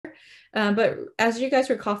But as you guys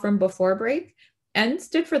recall from before break, n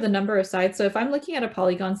stood for the number of sides. So if I'm looking at a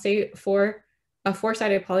polygon, say for a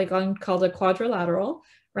four-sided polygon called a quadrilateral,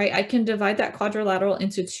 right? I can divide that quadrilateral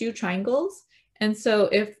into two triangles. And so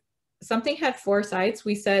if something had four sides,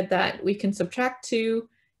 we said that we can subtract two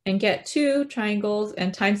and get two triangles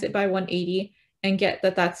and times it by 180 and get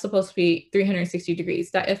that that's supposed to be 360 degrees.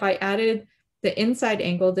 That if I added the inside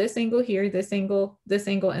angle, this angle here, this angle, this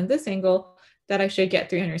angle, and this angle, that I should get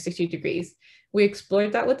 360 degrees. We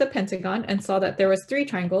explored that with the pentagon and saw that there was three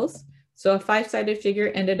triangles. So a five-sided figure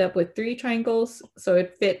ended up with three triangles. So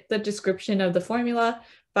it fit the description of the formula.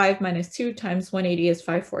 5 minus 2 times 180 is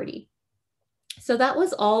 540. So that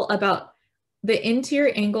was all about the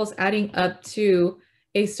interior angles adding up to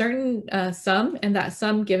a certain sum, and that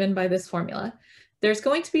sum given by this formula. There's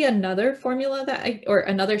going to be another formula or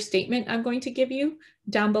another statement I'm going to give you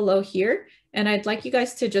down below here. And I'd like you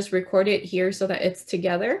guys to just record it here so that it's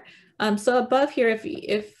together. So above here, if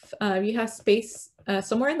you have space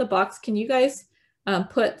somewhere in the box, can you guys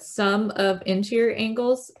put sum of interior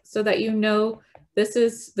angles so that you know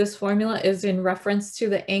this formula is in reference to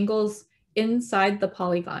the angles inside the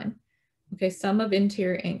polygon. Okay, sum of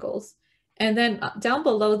interior angles. And then down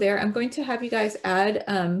below there, I'm going to have you guys add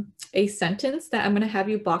a sentence that I'm going to have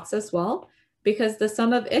you box as well, because the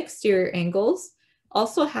sum of exterior angles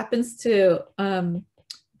also happens to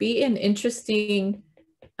be an interesting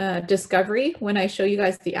discovery when I show you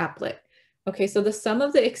guys the applet. Okay, so the sum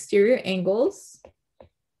of the exterior angles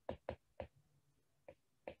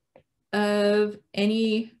of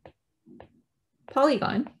any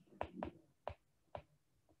polygon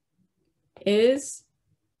is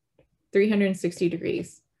 360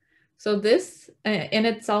 degrees. So this in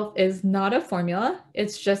itself is not a formula.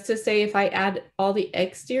 It's just to say if I add all the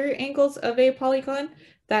exterior angles of a polygon,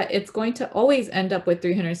 that it's going to always end up with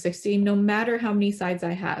 360 no matter how many sides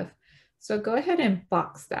I have. So go ahead and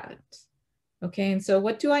box that. Okay, and so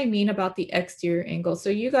what do I mean about the exterior angles? So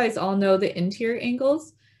you guys all know the interior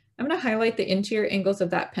angles. I'm going to highlight the interior angles of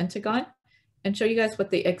that pentagon and show you guys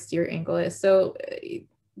what the exterior angle is. So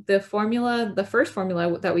the formula, the first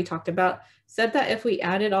formula that we talked about, said that if we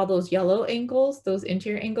added all those yellow angles, those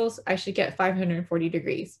interior angles, I should get 540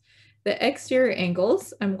 degrees. The exterior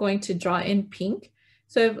angles, I'm going to draw in pink.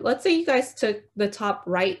 So if, let's say you guys took the top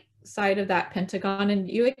right side of that pentagon and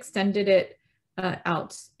you extended it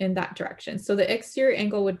out in that direction. So the exterior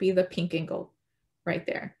angle would be the pink angle right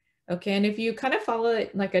there. Okay, and if you kind of follow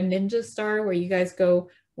it like a ninja star where you guys go,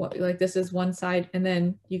 like this is one side and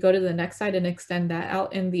then you go to the next side and extend that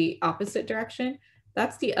out in the opposite direction,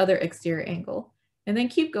 that's the other exterior angle. And then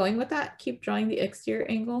keep going with that, keep drawing the exterior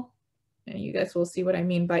angle. And you guys will see what I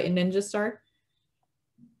mean by a ninja star.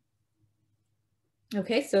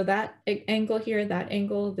 Okay, so that angle here, that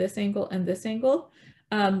angle, this angle, and this angle.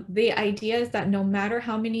 The idea is that no matter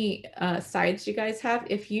how many sides you guys have,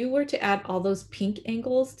 if you were to add all those pink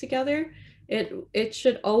angles together, it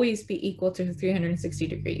should always be equal to 360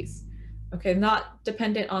 degrees. Okay, not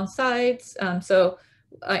dependent on sides. So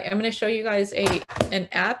I'm going to show you guys an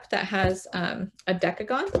app that has a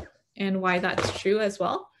decagon and why that's true as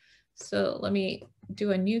well. So let me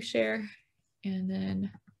do a new share and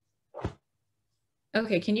then,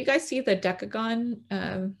 okay, can you guys see the decagon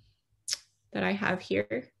that I have here?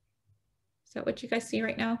 Is that what you guys see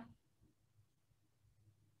right now?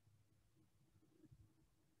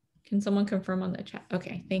 Can someone confirm on the chat?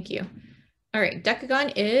 Okay, thank you. All right,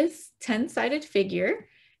 decagon is 10-sided figure.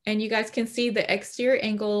 And you guys can see the exterior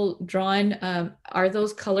angle drawn are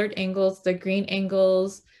those colored angles, the green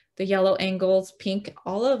angles, the yellow angles, pink,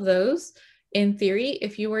 all of those. In theory,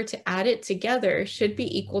 if you were to add it together, should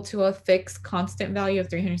be equal to a fixed constant value of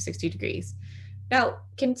 360 degrees. Now,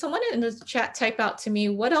 can someone in the chat type out to me,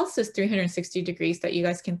 what else is 360 degrees that you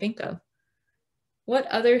guys can think of? What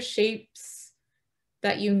other shapes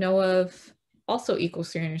that you know of also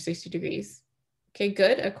equals 360 degrees? Okay,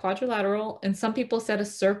 good, a quadrilateral, and some people said a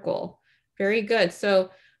circle. Very good. So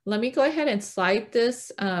let me go ahead and slide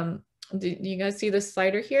this. Do you guys see this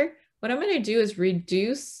slider here? What I'm going to do is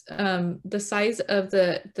reduce the size of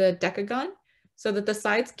the decagon so that the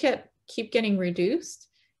sides keep getting reduced.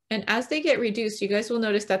 And as they get reduced, you guys will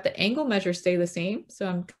notice that the angle measures stay the same. So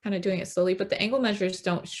I'm kind of doing it slowly, but the angle measures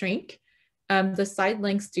don't shrink. The side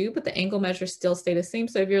lengths do, but the angle measures still stay the same.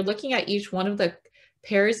 So if you're looking at each one of the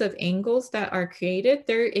pairs of angles that are created,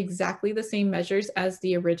 they're exactly the same measures as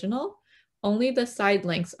the original, only the side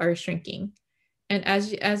lengths are shrinking. And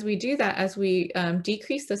as we do that, as we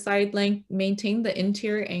decrease the side length, maintain the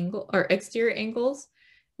interior angle or exterior angles,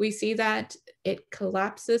 we see that it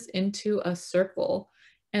collapses into a circle.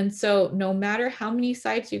 And so no matter how many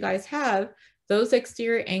sides you guys have, those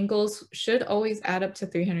exterior angles should always add up to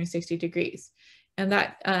 360 degrees. And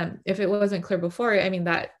that, if it wasn't clear before, I mean,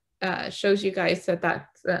 that shows you guys that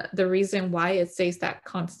that's the reason why it stays that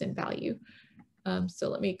constant value. So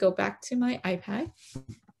let me go back to my iPad.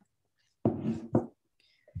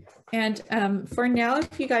 And for now,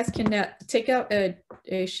 if you guys can take out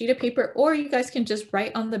a sheet of paper, or you guys can just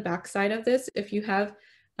write on the back side of this. If you have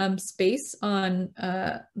space on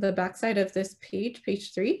the back side of this page,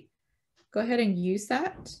 page 3, go ahead and use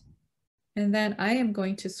that. And then I am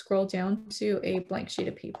going to scroll down to a blank sheet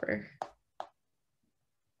of paper.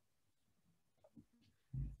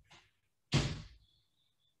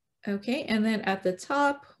 Okay, and then at the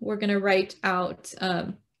top, we're going to write out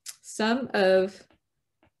sum of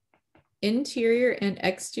interior and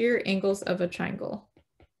exterior angles of a triangle.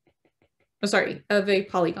 Oh, sorry, of a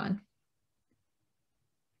polygon.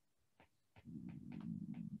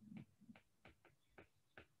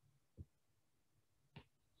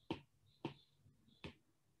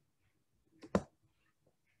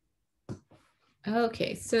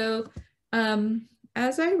 Okay, so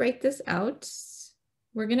as I write this out,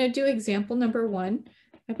 we're going to do example number 1.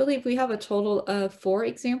 I believe we have a total of 4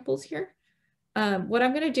 examples here. What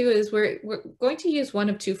I'm going to do is we're going to use one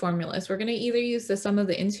of 2 formulas. We're going to either use the sum of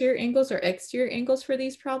the interior angles or exterior angles for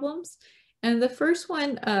these problems. And the first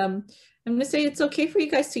one, I'm going to say it's okay for you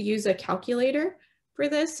guys to use a calculator for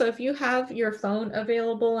this. So if you have your phone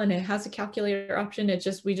available and it has a calculator option,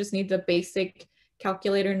 we just need the basic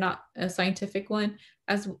calculator, not a scientific one,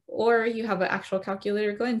 or you have an actual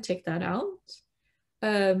calculator, go ahead and take that out.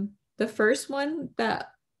 The first one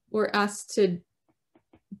that we're asked to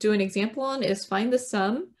do an example on is find the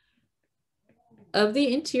sum of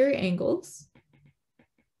the interior angles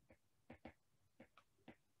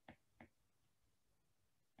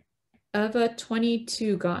of a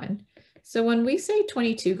 22gon. So when we say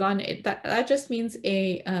 22gon, that just means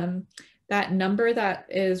that number that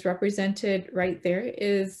is represented right there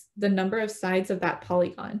is the number of sides of that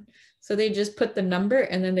polygon. So they just put the number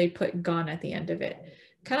and then they put gon at the end of it.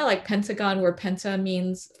 Kind of like pentagon, where penta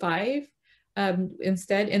means 5.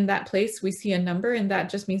 Instead, in that place, we see a number, and that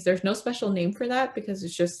just means there's no special name for that because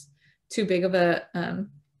it's just too big of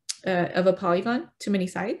a polygon, too many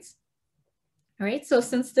sides. All right, so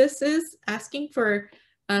since this is asking for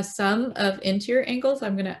a sum of interior angles,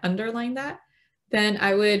 I'm going to underline that. Then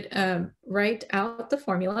I would write out the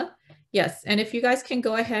formula. Yes, and if you guys can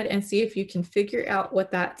go ahead and see if you can figure out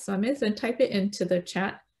what that sum is and type it into the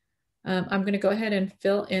chat. I'm going to go ahead and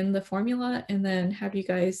fill in the formula and then have you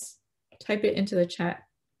guys type it into the chat.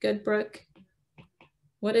 Good, Brooke.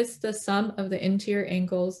 What is the sum of the interior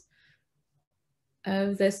angles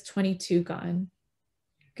of this 22gon?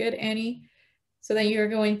 Good, Annie. So then you're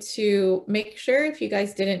going to make sure, if you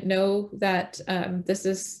guys didn't know, that this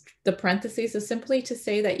is the parentheses is simply to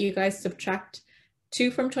say that you guys subtract 2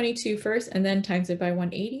 from 22 first and then times it by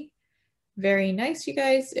 180. Very nice, you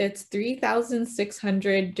guys. It's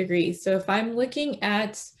 3,600 degrees. So if I'm looking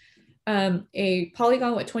at a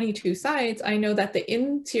polygon with 22 sides, I know that the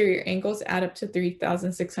interior angles add up to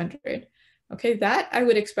 3,600. Okay, that I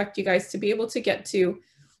would expect you guys to be able to get to,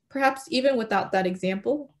 perhaps even without that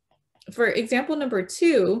example. For example number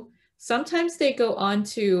 2, sometimes they go on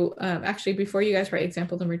to, actually before you guys write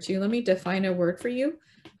example number 2, let me define a word for you.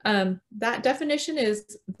 That definition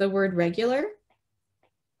is the word regular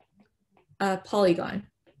polygon.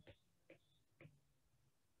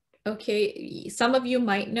 Okay, some of you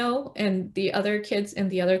might know, and the other kids in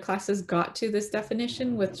the other classes got to this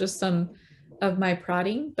definition with just some of my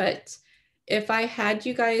prodding, but if I had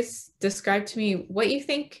you guys describe to me what you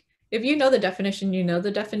think, if you know the definition, you know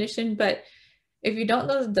the definition, but if you don't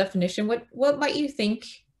know the definition, what might you think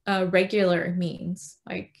regular means?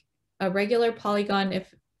 Like a regular polygon,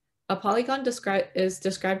 if a polygon is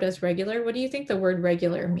described as regular, what do you think the word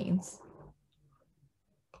regular means?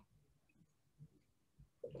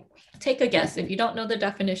 Take a guess. If you don't know the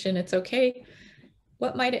definition, it's okay.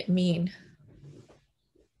 What might it mean?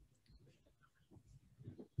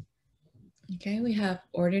 Okay, we have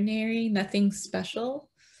ordinary, nothing special.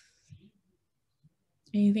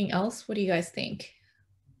 Anything else? What do you guys think?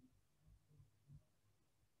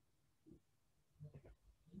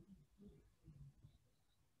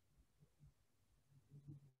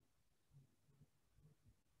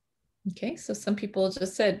 Okay, so some people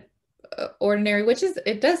just said ordinary, which is,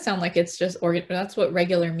 it does sound like it's just that's what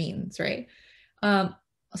regular means, right?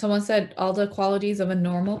 Someone said all the qualities of a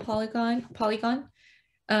normal polygon.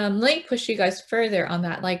 Let me push you guys further on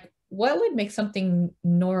that. Like, what would make something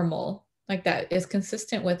normal, like that is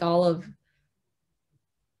consistent with all of,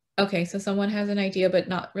 okay, so someone has an idea but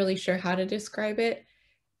not really sure how to describe it.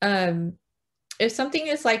 if something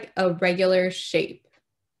is like a regular shape,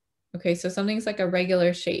 okay, so something's like a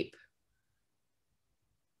regular shape,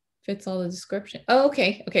 fits all the description. Oh,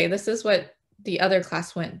 okay, okay, this is what the other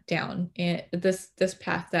class went down in this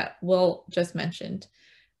path that Will just mentioned.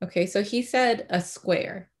 Okay, so he said a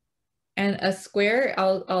square. And a square,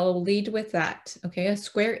 I'll lead with that. Okay, a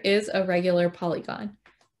square is a regular polygon.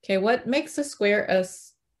 Okay, what makes a square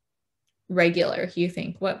regular, you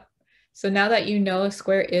think? So now that you know a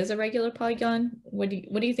square is a regular polygon, what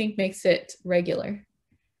do you think makes it regular?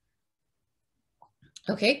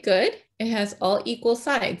 Okay, good. It has all equal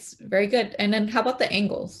sides. Very good. And then how about the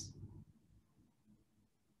angles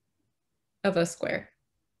of a square?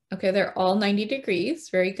 Okay, they're all 90 degrees.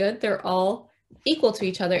 Very good. They're all equal to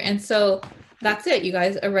each other. And so that's it, you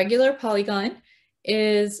guys. A regular polygon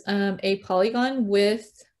is a polygon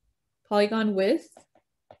with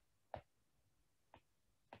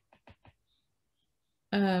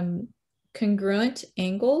congruent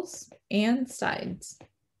angles and sides.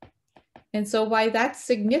 And so why that's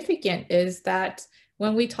significant is that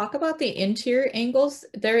when we talk about the interior angles,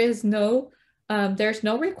 there's no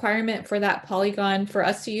requirement for that polygon, for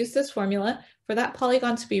us to use this formula, for that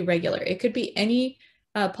polygon to be regular. It could be any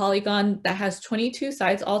polygon that has 22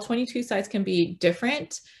 sides. All 22 sides can be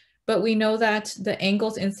different, but we know that the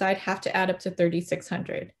angles inside have to add up to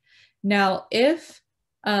 3,600. Now, if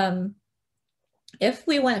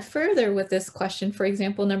we went further with this question, for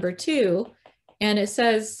example, number 2, and it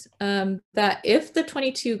says that if the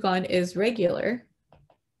 22gon is regular,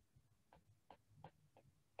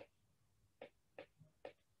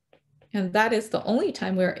 and that is the only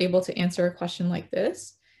time we're able to answer a question like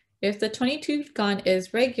this, if the 22gon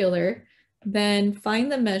is regular, then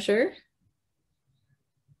find the measure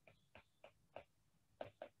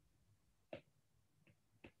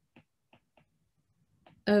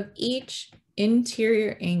of each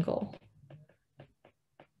interior angle.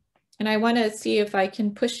 And I want to see if I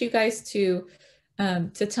can push you guys to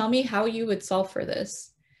tell me how you would solve for this.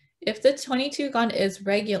 If the 22gon is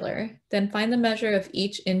regular, then find the measure of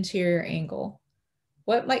each interior angle.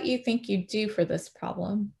 What might you think you'd do for this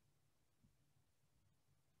problem?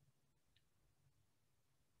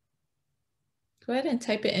 Go ahead and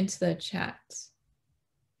type it into the chat.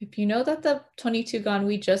 If you know that the 22gon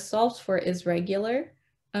we just solved for is regular,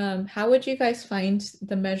 how would you guys find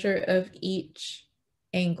the measure of each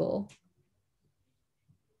angle?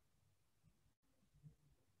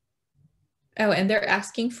 Oh, and they're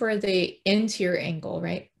asking for the interior angle,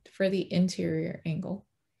 right? For the interior angle.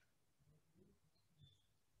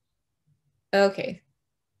 Okay.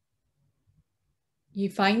 You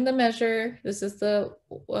find the measure. This is the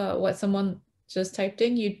what someone just typed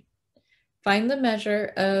in. You find the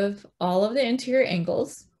measure of all of the interior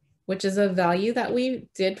angles, which is a value that we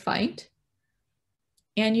did find.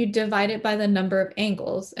 And you divide it by the number of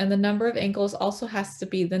angles. And the number of angles also has to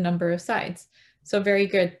be the number of sides. So very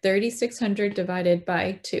good, 3,600 divided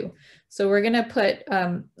by 2. So we're gonna put,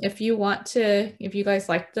 if you guys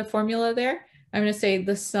like the formula there, I'm gonna say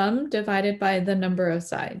the sum divided by the number of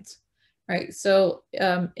sides. All right, so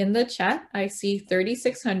in the chat, I see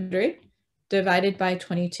 3,600 divided by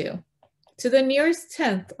 22. To the nearest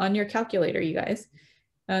 10th on your calculator, you guys.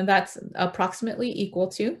 That's approximately equal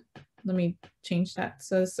to, let me change that.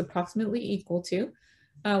 So it's approximately equal to,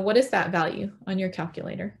 what is that value on your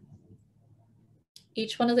calculator?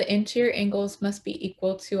 Each one of the interior angles must be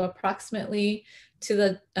equal to approximately to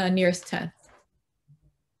the nearest 10th.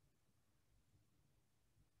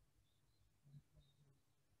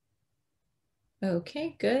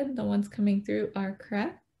 Okay, good. The ones coming through are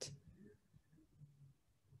correct.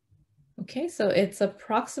 Okay, so it's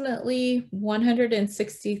approximately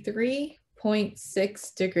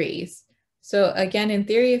 163.6 degrees. So again, in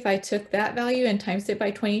theory, if I took that value and times it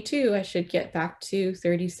by 22, I should get back to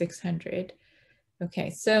 3,600.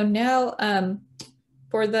 Okay, so now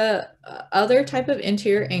for the other type of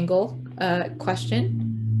interior angle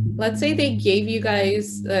question, let's say they gave you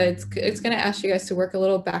guys, it's gonna ask you guys to work a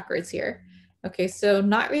little backwards here. Okay, so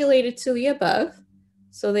not related to the above.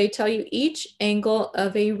 So they tell you each angle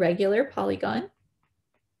of a regular polygon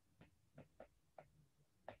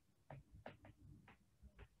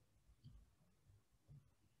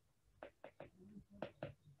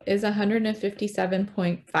is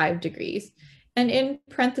 157.5 degrees. And in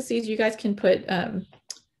parentheses, you guys can put,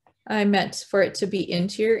 I meant for it to be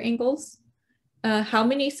interior angles. How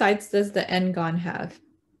many sides does the n-gon have?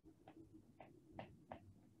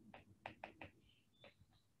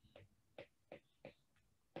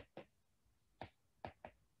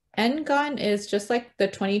 N-gon is just like the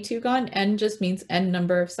 22-gon. N just means n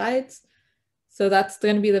number of sides. So that's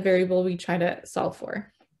going to be the variable we try to solve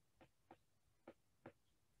for.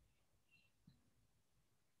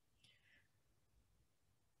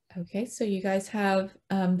 Okay, so you guys have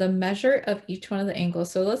the measure of each one of the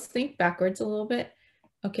angles. So let's think backwards a little bit.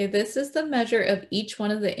 Okay, this is the measure of each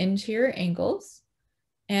one of the interior angles.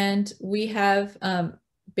 And we have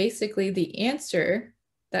basically the answer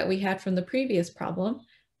that we had from the previous problem.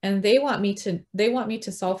 And they want me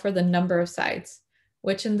to solve for the number of sides,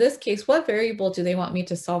 which in this case, what variable do they want me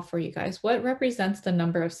to solve for, you guys? What represents the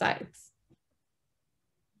number of sides?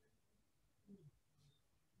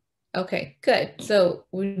 Okay, good. So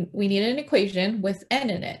we need an equation with n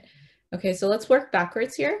in it. Okay, so let's work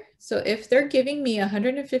backwards here. So if they're giving me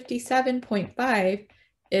 157.5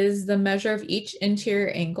 is the measure of each interior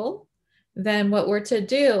angle, then what we're to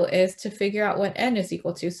do is to figure out what n is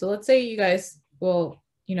equal to. So let's say you guys will,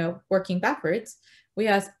 working backwards, we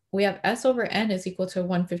have s over n is equal to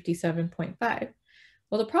 157.5.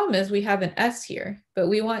 Well, the problem is we have an s here, but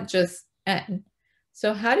we want just n.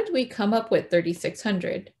 So how did we come up with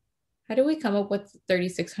 3600? How do we come up with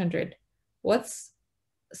 3600? What's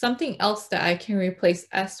something else that I can replace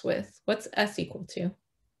s with? What's s equal to?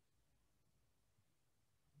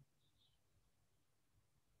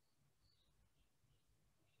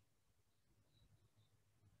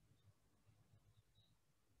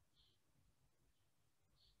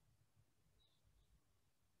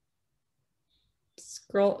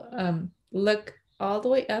 Scroll, look all the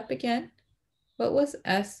way up again. What was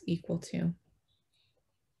s equal to?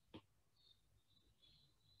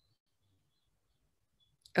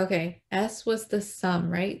 Okay, s was the sum,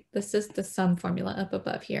 right? This is the sum formula up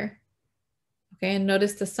above here. Okay, and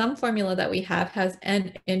notice the sum formula that we have has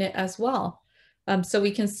n in it as well. So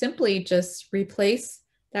we can simply just replace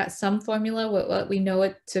that sum formula with what we know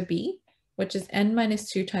it to be, which is n minus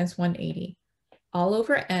 2 times 180. All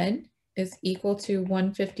over n is equal to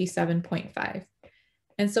 157.5.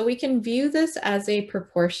 And so we can view this as a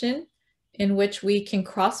proportion in which we can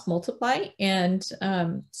cross multiply and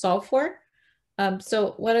solve for.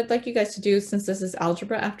 So what I'd like you guys to do, since this is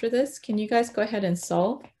algebra after this, can you guys go ahead and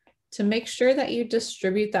solve to make sure that you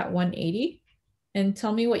distribute that 180 and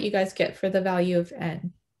tell me what you guys get for the value of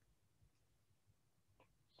n.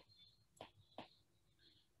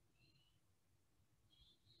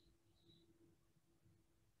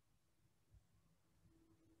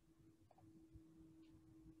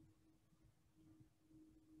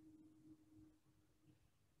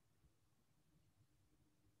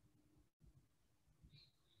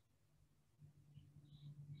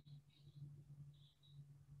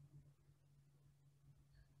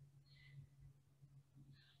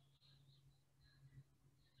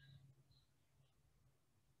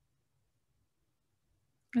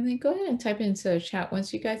 And then go ahead and type it into the chat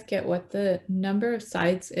once you guys get what the number of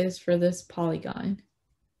sides is for this polygon.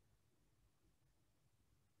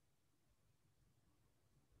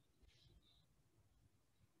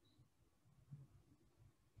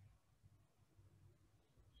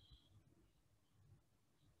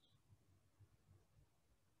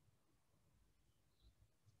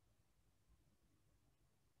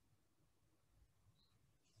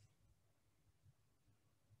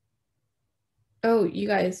 Oh, you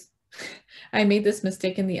guys, I made this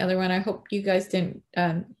mistake in the other one. I hope you guys didn't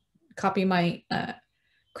copy my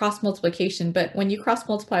cross multiplication, but when you cross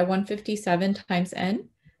multiply 157 times n,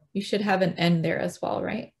 you should have an n there as well,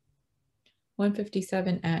 right?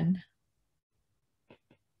 157n.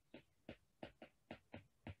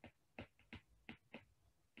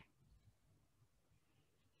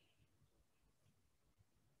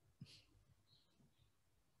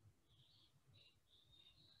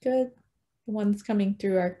 Good. The ones coming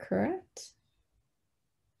through are correct.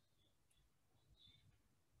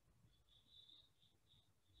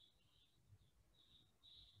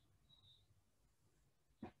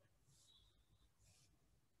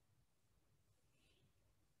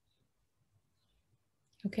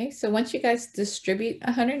 Okay, so once you guys distribute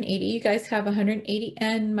 180, you guys have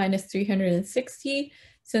 180n minus 360.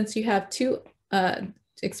 Since you have two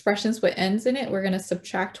expressions with n's in it, we're going to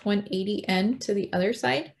subtract 180n to the other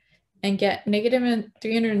side and get negative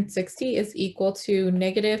 360 is equal to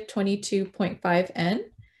negative 22.5n.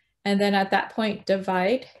 And then at that point,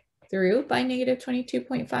 divide through by negative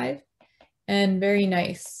 22.5. And very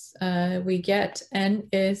nice. We get n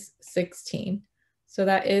is 16. So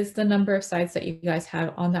that is the number of sides that you guys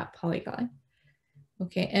have on that polygon.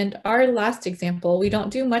 Okay, and our last example, we don't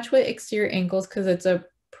do much with exterior angles because it's a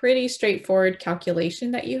pretty straightforward calculation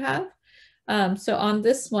that you have. So on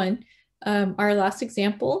this one, our last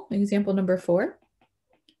example, example number 4,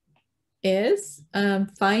 is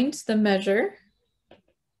find the measure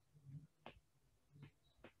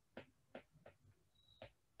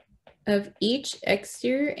of each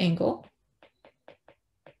exterior angle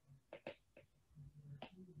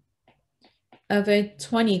of a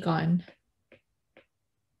 20gon.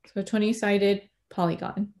 So 20-sided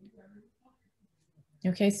polygon.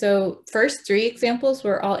 Okay, so first three examples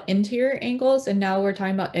were all interior angles, and now we're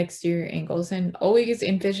talking about exterior angles. And always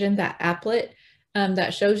envision that applet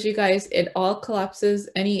that shows you guys it all collapses.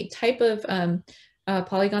 Any type of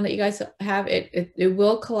polygon that you guys have, it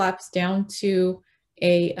will collapse down to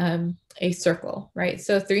a circle, right?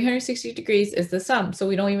 So 360 degrees is the sum. So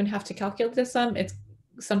we don't even have to calculate the sum. It's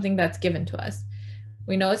something that's given to us.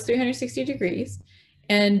 We know it's 360 degrees.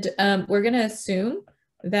 And we're going to assume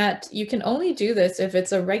that you can only do this if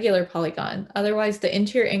it's a regular polygon. Otherwise, the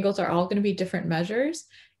interior angles are all going to be different measures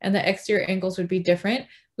and the exterior angles would be different.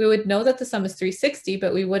 We would know that the sum is 360,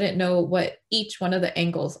 but we wouldn't know what each one of the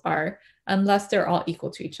angles are unless they're all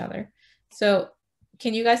equal to each other. So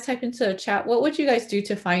can you guys type into the chat, what would you guys do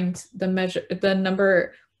to find the measure, the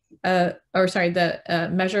number, the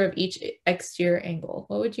measure of each exterior angle?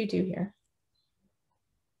 What would you do here?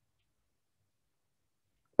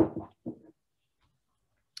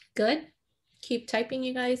 Good. Keep typing,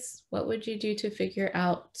 you guys. What would you do to figure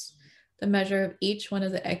out the measure of each one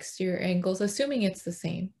of the exterior angles, assuming it's the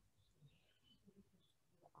same?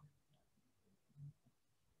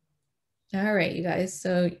 All right, you guys.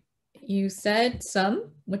 So you said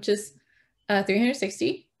sum, which is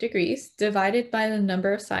 360 degrees divided by the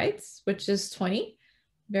number of sides, which is 20.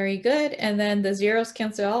 Very good. And then the zeros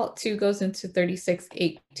cancel out. 2 goes into 36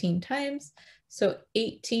 18 times. So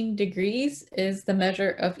 18 degrees is the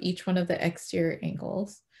measure of each one of the exterior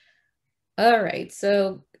angles. All right,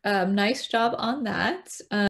 so nice job on that.